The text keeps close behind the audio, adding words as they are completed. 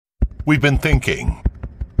We've been thinking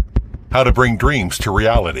how to bring dreams to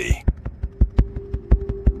reality.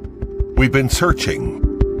 We've been searching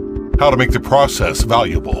how to make the process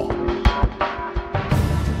valuable.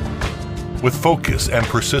 With focus and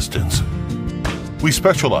persistence, we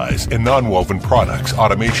specialize in non-woven products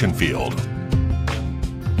automation field.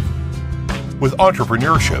 With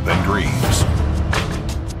entrepreneurship and dreams,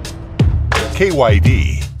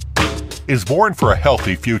 KYD is born for a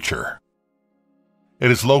healthy future. It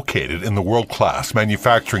is located in the world-class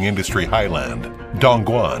manufacturing industry highland,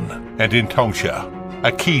 Dongguan, and in Tongsha,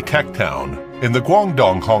 a key tech town in the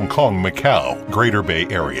Guangdong, Hong Kong, Macau, Greater Bay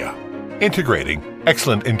Area. Integrating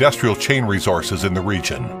excellent industrial chain resources in the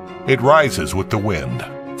region, it rises with the wind.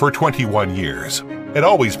 For 21 years, it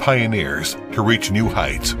always pioneers to reach new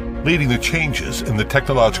heights, leading the changes in the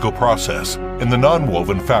technological process in the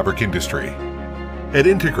non-woven fabric industry. It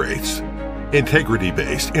integrates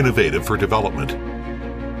integrity-based innovative for development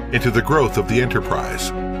into the growth of the enterprise,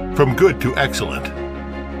 from good to excellent.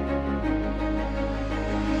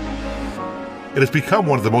 It has become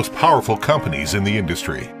one of the most powerful companies in the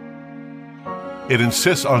industry. It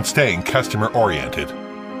insists on staying customer-oriented,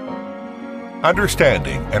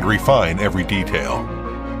 understanding and refine every detail,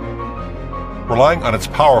 relying on its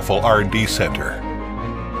powerful R&D center,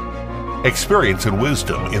 experience and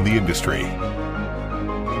wisdom in the industry.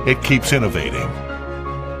 It keeps innovating.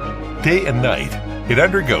 Day and night, it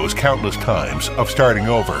undergoes countless times of starting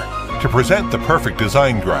over to present the perfect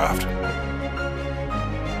design draft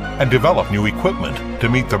and develop new equipment to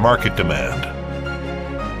meet the market demand.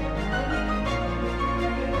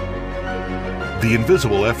 The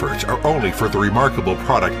invisible efforts are only for the remarkable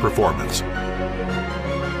product performance.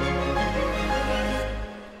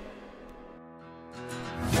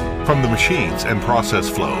 From the machines and process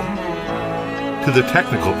flow to the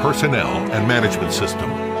technical personnel and management system,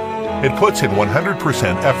 it puts in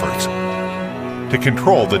 100% efforts to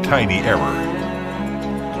control the tiny error.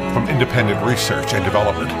 From independent research and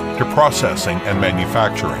development to processing and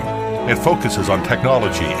manufacturing, it focuses on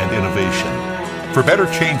technology and innovation for better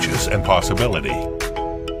changes and possibility.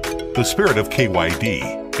 The spirit of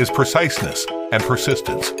KYD is preciseness and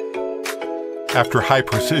persistence. After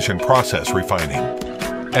high-precision process refining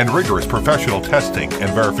and rigorous professional testing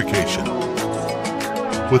and verification,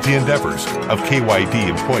 with the endeavors of KYD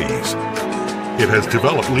employees, it has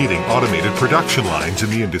developed leading automated production lines in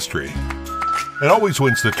the industry. It always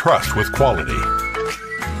wins the trust with quality.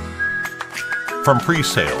 From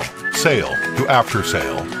pre-sale, sale, to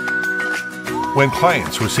after-sale, when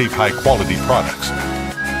clients receive high-quality products,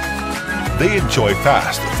 they enjoy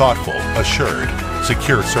fast, thoughtful, assured,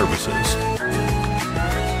 secure services.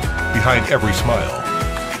 Behind every smile,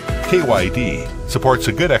 KYD supports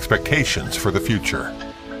the good expectations for the future.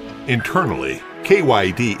 Internally,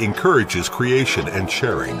 KYD encourages creation and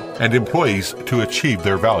sharing, and employees to achieve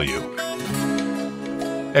their value.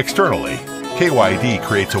 Externally, KYD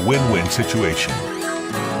creates a win-win situation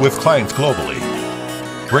with clients globally,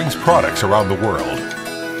 brings products around the world,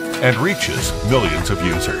 and reaches millions of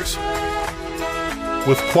users.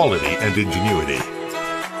 With quality and ingenuity,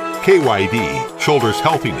 KYD shoulders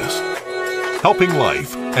healthiness, helping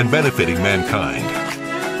life and benefiting mankind.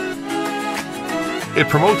 It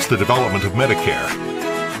promotes the development of Medicare.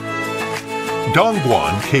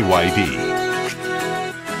 Dongguan KYD